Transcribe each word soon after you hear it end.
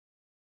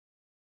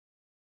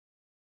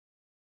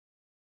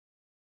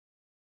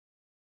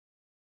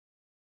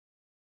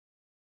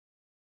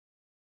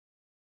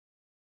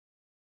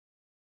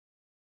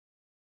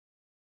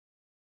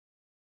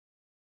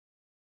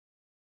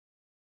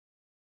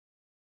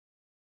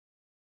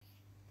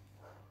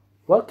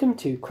Welcome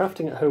to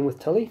Crafting at Home with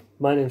Tully.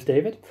 My name's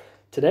David.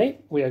 Today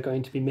we are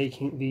going to be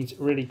making these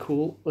really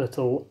cool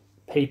little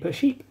paper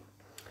sheep.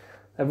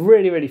 They're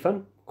really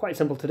fun, quite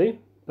simple to do,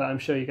 but I'm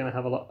sure you're going to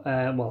have a lot,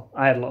 well,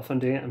 I had a lot of fun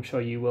doing it, I'm sure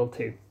you will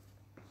too.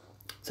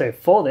 So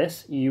for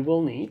this you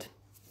will need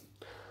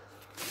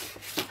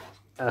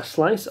a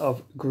slice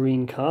of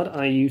green card.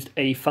 I used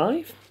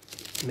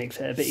A5, makes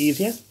it a bit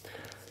easier.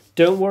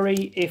 Don't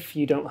worry if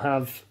you don't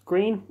have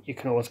green, you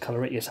can always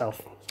colour it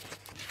yourself.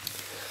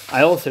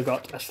 I also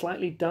got a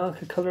slightly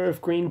darker colour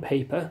of green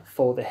paper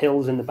for the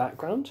hills in the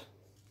background.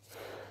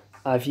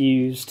 I've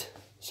used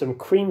some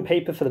cream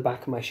paper for the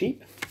back of my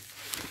sheep,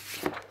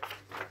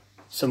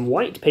 some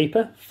white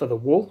paper for the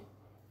wool,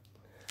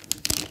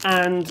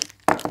 and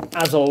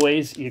as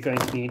always you're going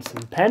to need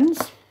some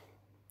pens.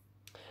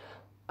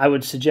 I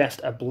would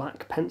suggest a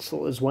black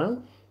pencil as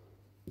well,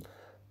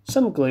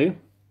 some glue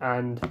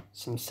and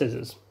some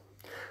scissors.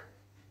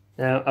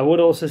 Now, I would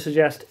also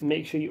suggest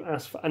make sure you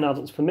ask for an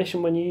adult's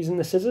permission when you're using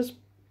the scissors,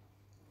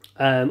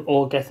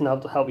 or get an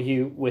adult to help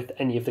you with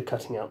any of the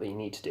cutting out that you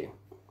need to do.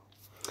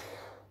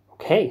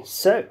 Okay,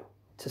 so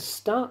to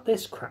start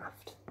this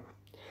craft,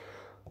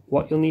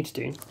 what you'll need to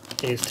do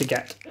is to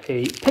get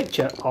a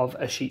picture of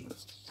a sheep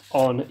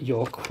on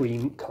your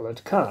cream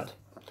coloured card.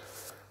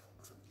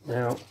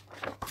 Now,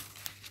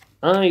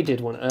 I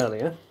did one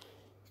earlier,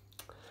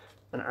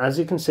 and as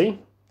you can see,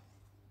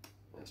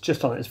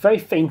 just on it. It's very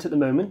faint at the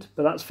moment,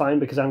 but that's fine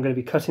because I'm going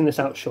to be cutting this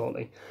out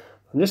shortly.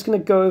 I'm just going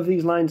to go over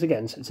these lines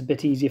again so it's a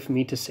bit easier for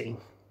me to see.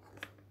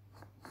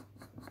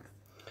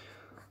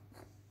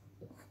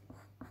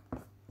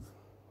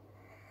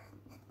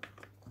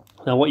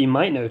 Now what you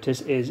might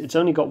notice is it's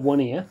only got one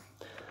ear.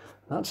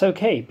 That's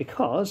okay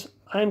because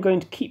I'm going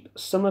to keep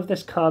some of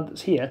this card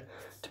that's here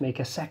to make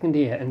a second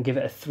ear and give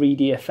it a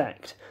 3D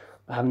effect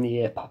by having the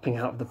ear popping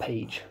out of the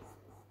page.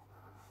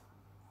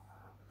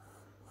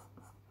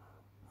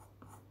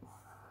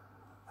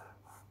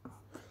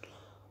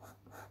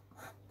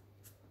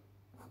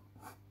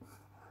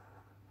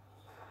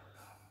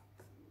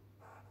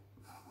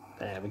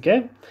 There we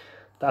go.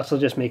 That'll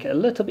just make it a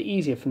little bit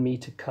easier for me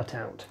to cut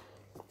out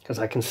because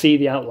I can see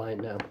the outline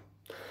now.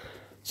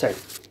 So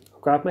I'll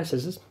grab my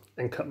scissors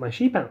and cut my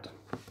sheep out.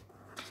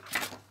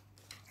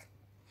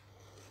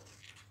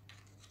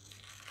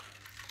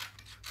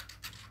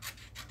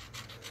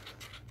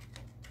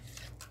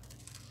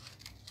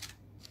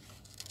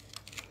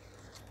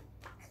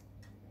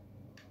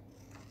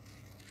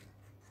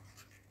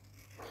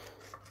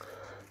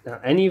 Now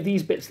any of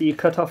these bits that you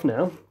cut off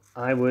now,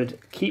 I would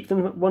keep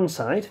them at one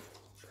side,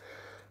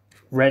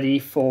 ready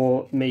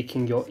for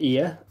making your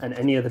ear and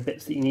any other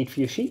bits that you need for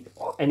your sheep,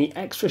 or any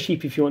extra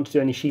sheep if you want to do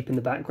any sheep in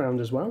the background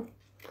as well.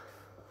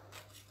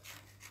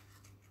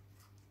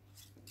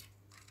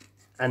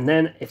 And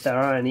then if there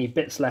are any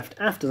bits left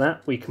after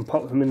that, we can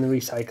pop them in the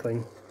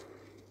recycling.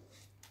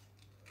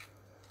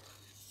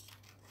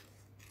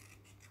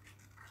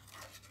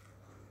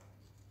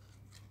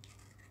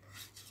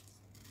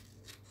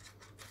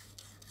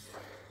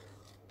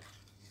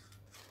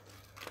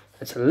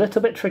 It's a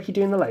little bit tricky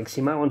doing the legs,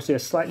 so you might want to do a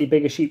slightly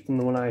bigger sheep than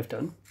the one I've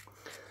done,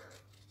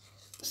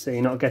 so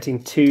you're not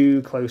getting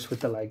too close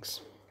with the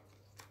legs.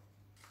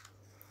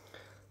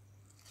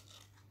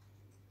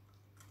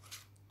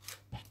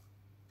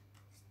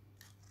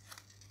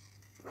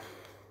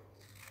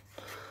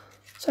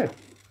 So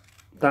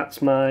that's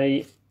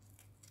the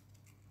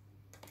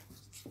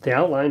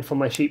outline for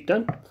my sheep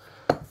done.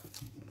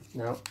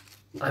 Now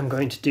I'm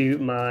going to do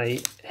my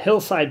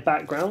hillside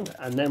background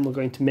and then we're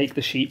going to make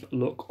the sheep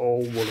look all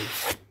woolly.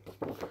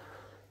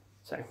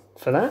 So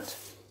for that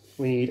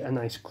we need a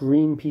nice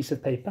green piece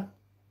of paper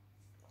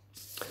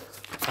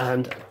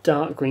and a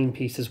dark green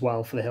piece as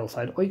well for the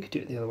hillside, or you could do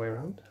it the other way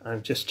around.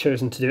 I've just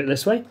chosen to do it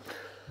this way.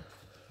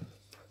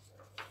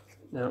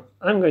 Now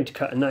I'm going to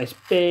cut a nice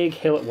big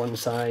hill at one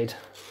side,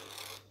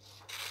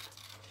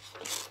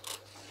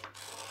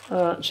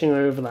 arching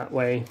over that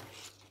way,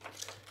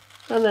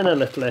 and then a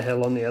littler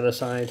hill on the other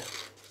side.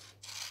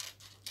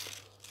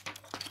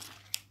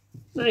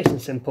 Nice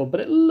and simple, but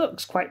it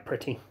looks quite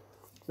pretty.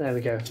 There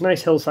we go,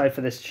 nice hillside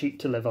for this sheep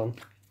to live on.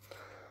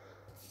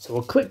 So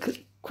we'll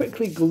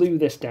quickly glue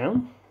this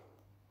down.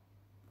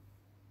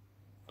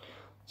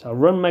 So I'll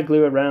run my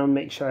glue around,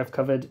 make sure I've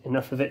covered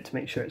enough of it to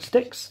make sure it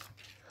sticks,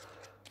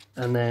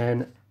 and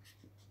then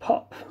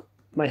pop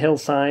my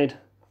hillside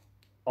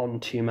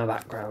onto my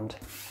background.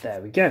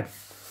 There we go.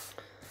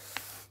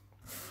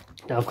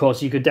 Now of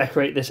course you could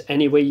decorate this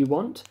any way you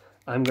want.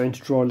 I'm going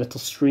to draw a little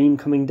stream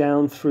coming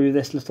down through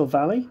this little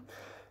valley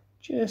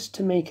just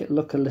to make it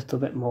look a little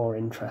bit more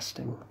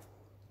interesting.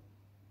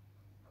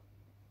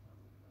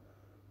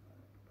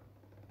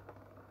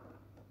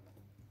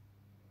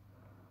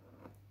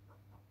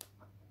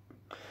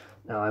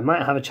 Now I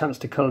might have a chance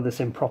to colour this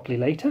in properly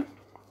later,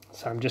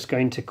 so I'm just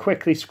going to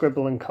quickly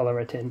scribble and colour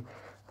it in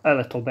a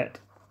little bit,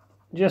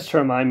 just to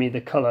remind me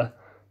the colour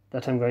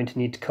that I'm going to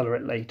need to colour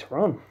it later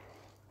on.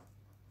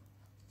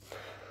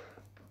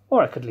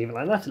 Or I could leave it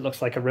like that, it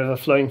looks like a river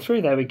flowing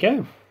through, there we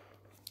go.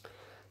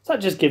 So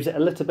that just gives it a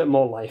little bit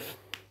more life.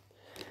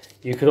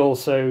 You could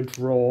also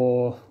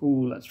draw,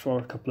 let's draw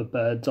a couple of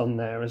birds on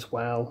there as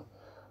well,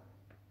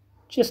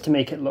 just to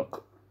make it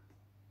look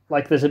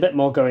like there's a bit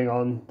more going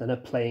on than a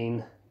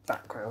plain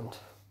background.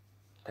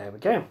 There we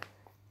go.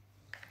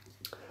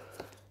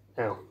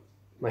 Now,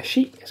 my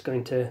sheep is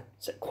going to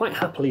sit quite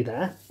happily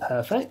there.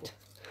 Perfect.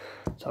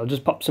 So I'll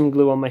just pop some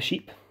glue on my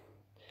sheep.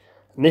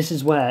 And this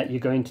is where you're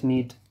going to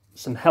need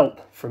some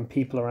help from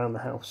people around the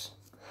house.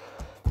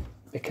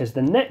 Because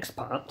the next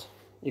part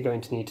you're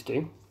going to need to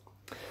do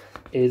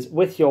is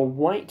with your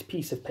white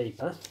piece of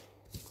paper,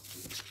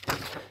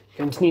 you're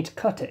going to need to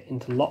cut it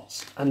into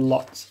lots and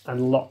lots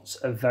and lots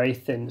of very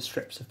thin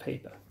strips of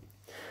paper.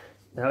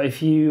 Now,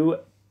 if you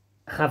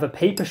have a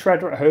paper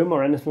shredder at home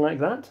or anything like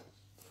that,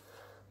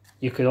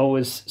 you could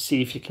always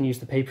see if you can use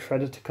the paper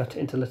shredder to cut it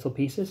into little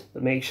pieces,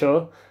 but make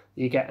sure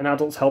you get an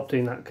adult's help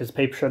doing that because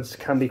paper shredders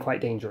can be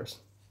quite dangerous.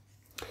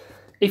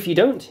 If you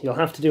don't, you'll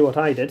have to do what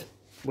I did,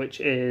 which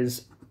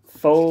is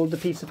fold the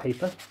piece of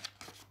paper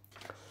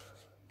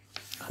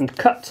and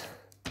cut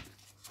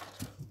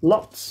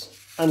lots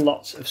and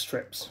lots of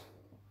strips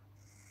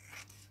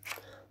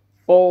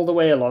all the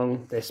way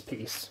along this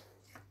piece.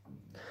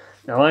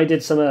 Now, I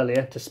did some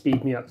earlier to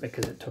speed me up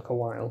because it took a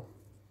while,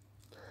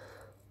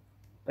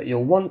 but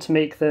you'll want to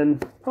make them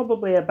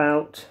probably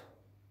about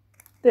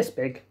this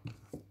big,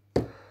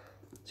 so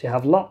you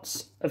have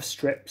lots of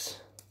strips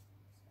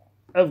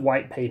of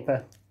white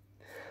paper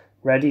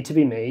ready to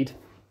be made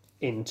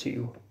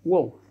into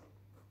wool.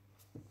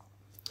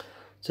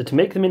 So to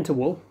make them into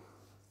wool,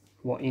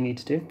 what you need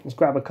to do is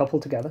grab a couple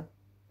together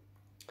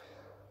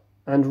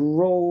and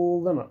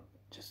roll them up,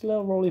 just a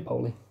little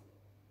roly-poly.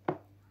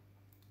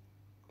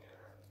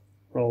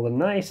 Roll them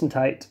nice and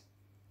tight,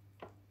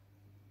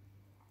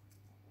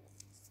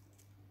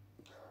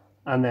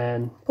 and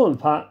then pull them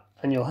apart,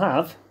 and you'll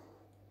have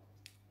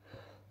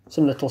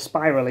some little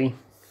spirally,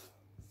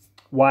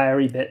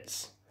 wiry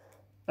bits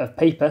of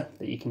paper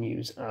that you can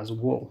use as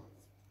wool.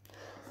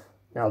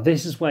 Now,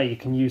 this is where you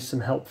can use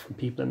some help from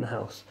people in the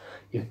house.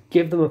 You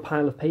give them a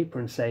pile of paper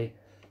and say,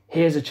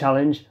 here's a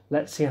challenge,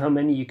 let's see how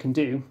many you can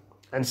do,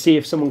 and see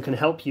if someone can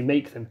help you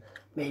make them,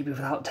 maybe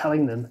without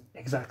telling them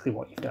exactly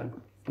what you've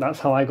done. That's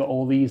how I got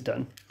all these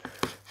done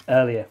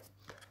earlier.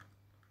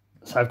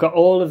 So I've got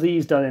all of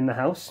these done in the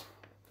house.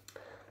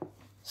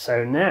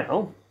 So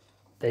now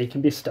they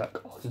can be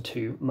stuck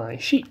onto my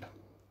sheep.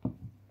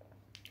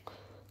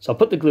 So I'll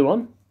put the glue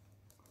on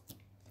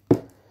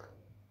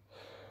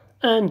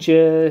and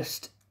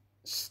just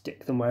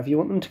stick them wherever you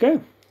want them to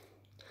go.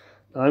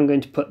 Now I'm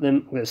going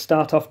to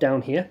start off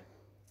down here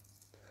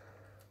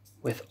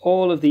with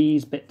all of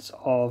these bits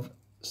of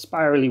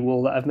spirally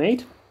wool that I've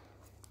made.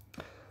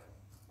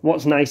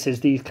 What's nice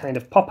is these kind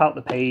of pop out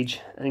the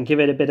page and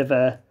give it a bit of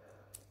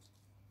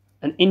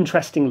an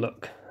interesting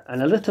look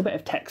and a little bit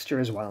of texture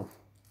as well.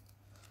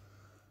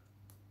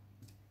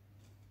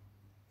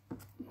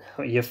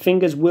 Now, your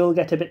fingers will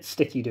get a bit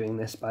sticky doing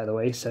this, by the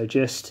way, so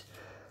just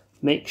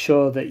make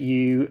sure that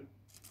you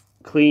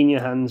clean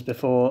your hands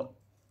before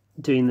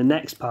doing the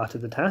next part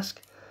of the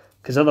task,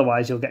 because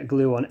otherwise you'll get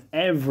glue on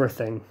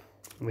everything,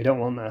 and we don't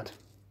want that.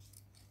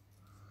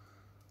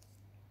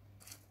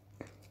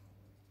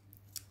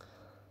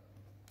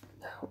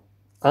 Now,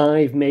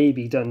 I've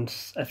maybe done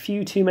a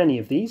few too many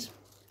of these,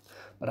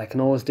 but I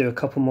can always do a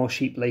couple more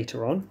sheep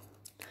later on,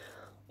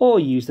 or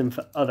use them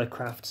for other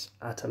crafts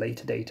at a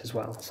later date as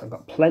well. So I've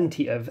got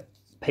plenty of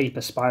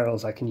paper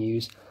spirals I can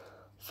use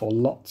for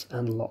lots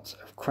and lots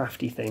of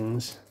crafty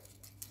things.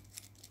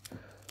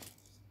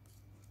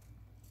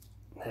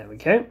 There we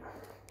go.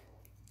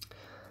 I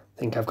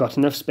think I've got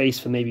enough space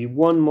for maybe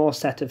one more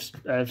set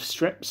of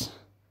strips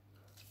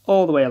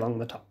all the way along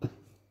the top.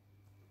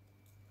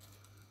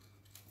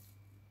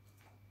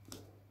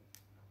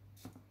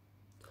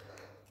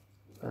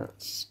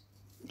 That's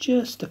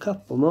just a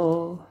couple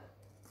more.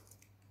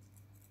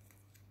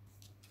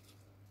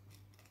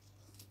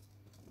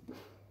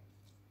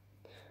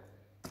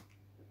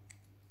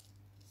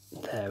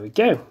 There we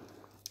go.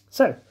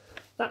 So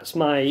that's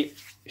my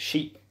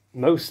sheep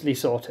mostly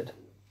sorted.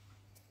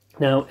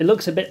 Now it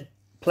looks a bit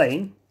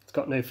plain, it's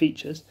got no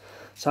features,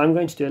 so I'm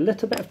going to do a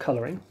little bit of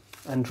colouring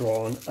and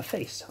draw on a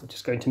face. I'm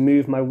just going to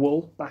move my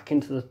wool back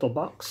into the little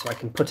box so I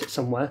can put it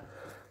somewhere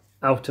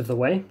out of the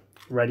way,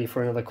 ready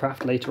for another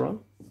craft later on.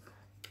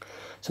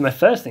 So my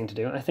first thing to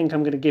do, I think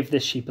I'm going to give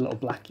this sheep a little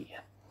black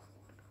ear.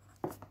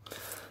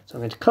 So I'm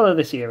going to colour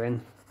this ear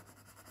in.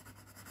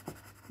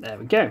 There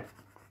we go.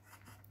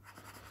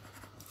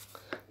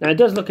 Now it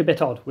does look a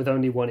bit odd with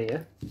only one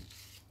ear.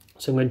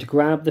 So I'm going to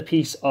grab the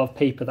piece of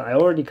paper that I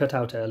already cut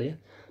out earlier,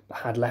 but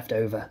had left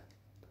over.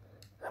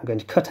 I'm going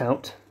to cut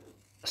out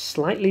a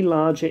slightly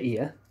larger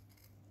ear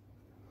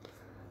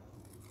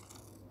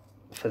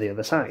for the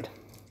other side.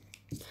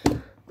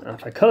 Now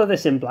if I colour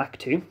this in black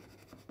too,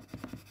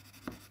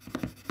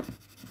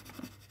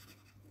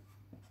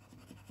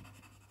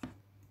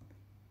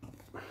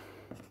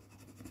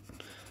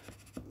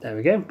 there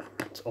we go,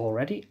 it's all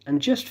ready,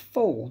 and just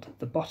fold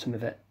the bottom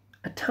of it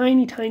a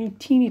tiny,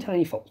 teeny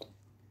tiny fold,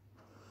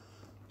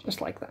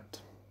 just like that.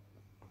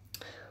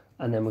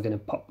 And then we're going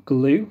to pop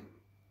glue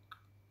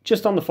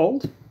just on the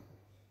fold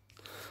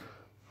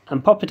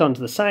and pop it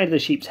onto the side of the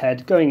sheep's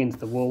head going into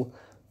the wool,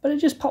 but it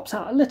just pops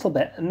out a little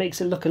bit and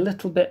makes it look a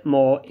little bit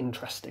more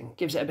interesting,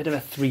 gives it a bit of a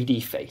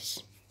 3D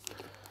face.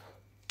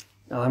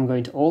 Now I'm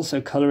going to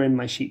also colour in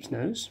my sheep's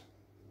nose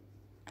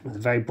with a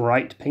very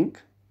bright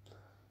pink.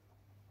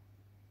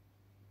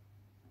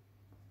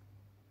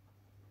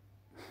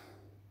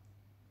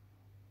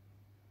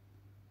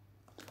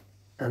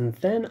 And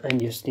then I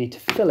just need to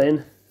fill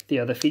in the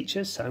other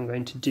features. So I'm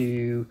going to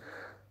do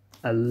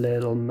a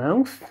little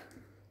mouth,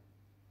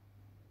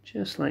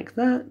 just like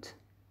that.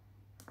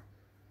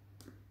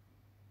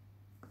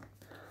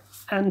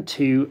 And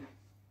 2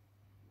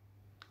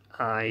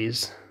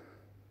 eyes.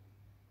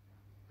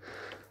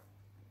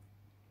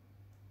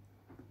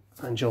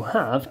 And you'll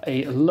have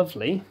a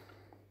lovely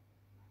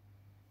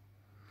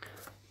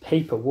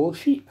paper wool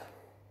sheep,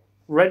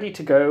 ready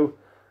to go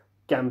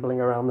gambling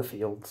around the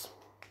fields.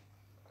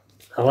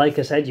 And like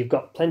I said, you've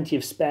got plenty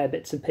of spare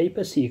bits of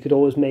paper, so you could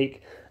always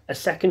make a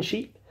second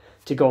sheep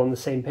to go on the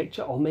same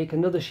picture, or make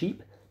another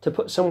sheep to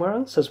put somewhere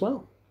else as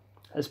well.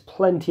 There's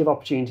plenty of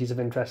opportunities of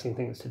interesting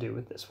things to do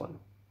with this one.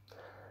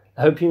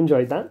 I hope you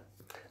enjoyed that,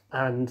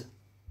 and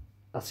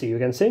I'll see you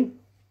again soon.